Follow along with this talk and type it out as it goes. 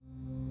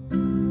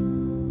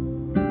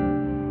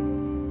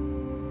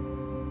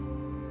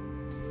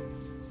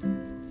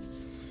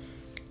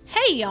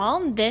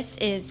y'all. This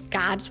is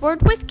God's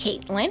Word with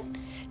Caitlin.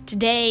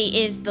 Today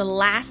is the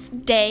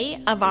last day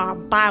of our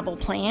Bible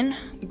plan,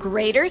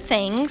 Greater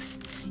Things,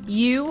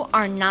 You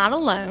Are Not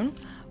Alone,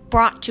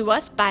 brought to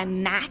us by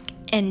Mac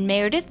and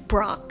Meredith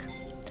Brock.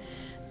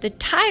 The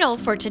title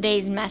for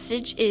today's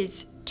message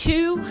is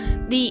To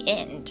the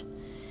End.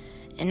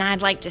 And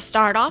I'd like to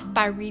start off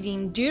by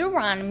reading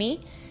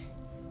Deuteronomy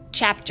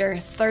chapter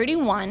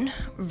 31,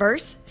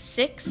 verse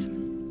 6.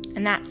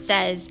 And that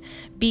says,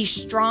 "Be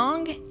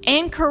strong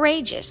and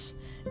courageous.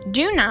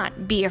 Do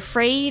not be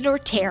afraid or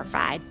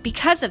terrified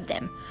because of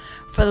them,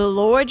 for the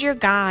Lord your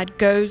God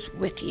goes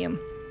with you.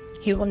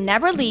 He will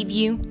never leave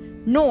you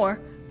nor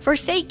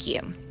forsake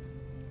you."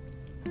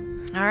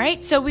 All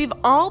right, so we've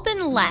all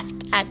been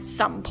left at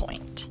some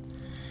point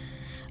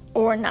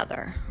or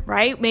another,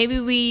 right?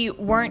 Maybe we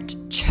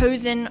weren't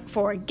chosen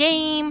for a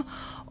game,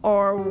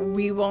 or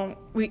we weren't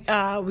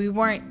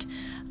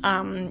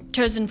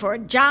chosen for a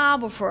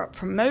job or for a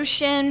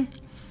promotion.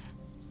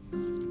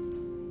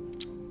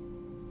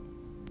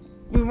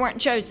 We weren't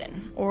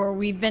chosen, or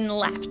we've been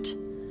left.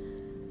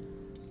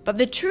 But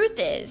the truth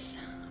is,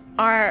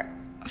 our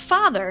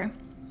Father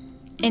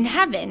in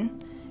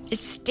heaven is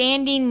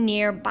standing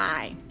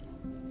nearby,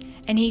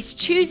 and He's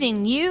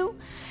choosing you,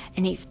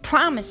 and He's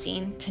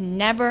promising to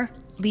never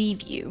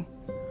leave you,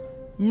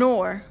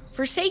 nor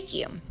forsake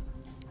you.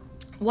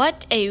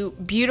 What a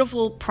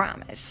beautiful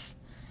promise.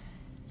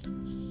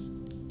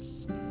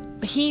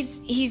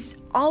 He's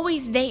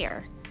always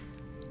there.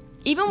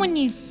 Even when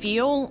you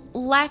feel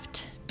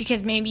left,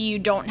 because maybe you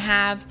don't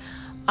have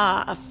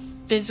a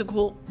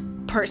physical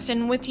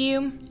person with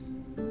you,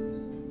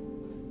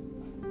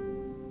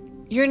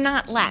 you're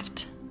not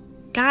left.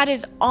 God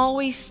is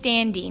always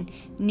standing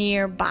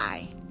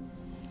nearby,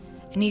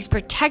 and He's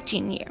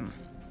protecting you.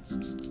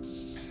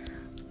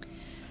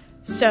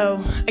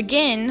 So,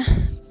 again,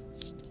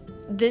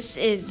 this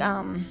is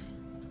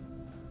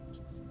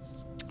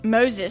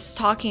Moses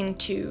talking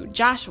to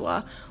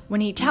Joshua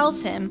when he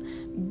tells him,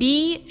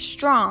 "Be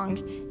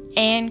strong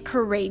and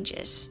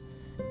courageous.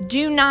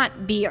 Do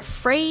not be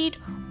afraid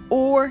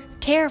or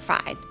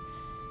terrified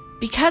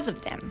because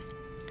of them,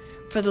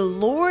 for the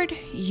Lord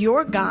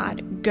your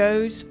God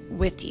goes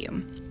with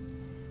you.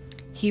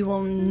 He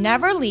will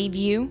never leave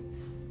you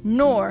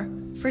nor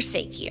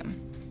forsake you."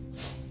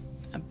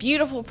 A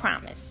beautiful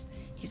promise.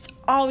 He's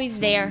always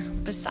there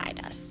beside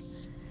us.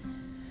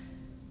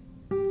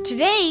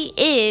 Today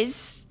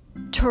is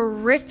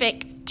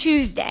Terrific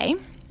Tuesday.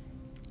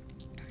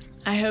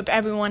 I hope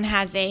everyone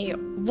has a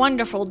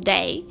wonderful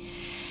day,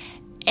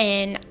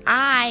 and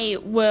I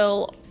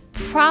will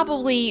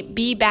probably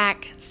be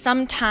back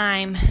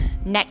sometime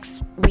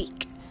next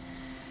week.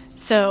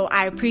 So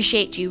I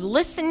appreciate you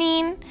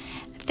listening.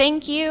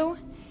 Thank you,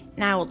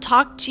 and I will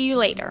talk to you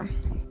later.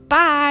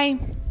 Bye.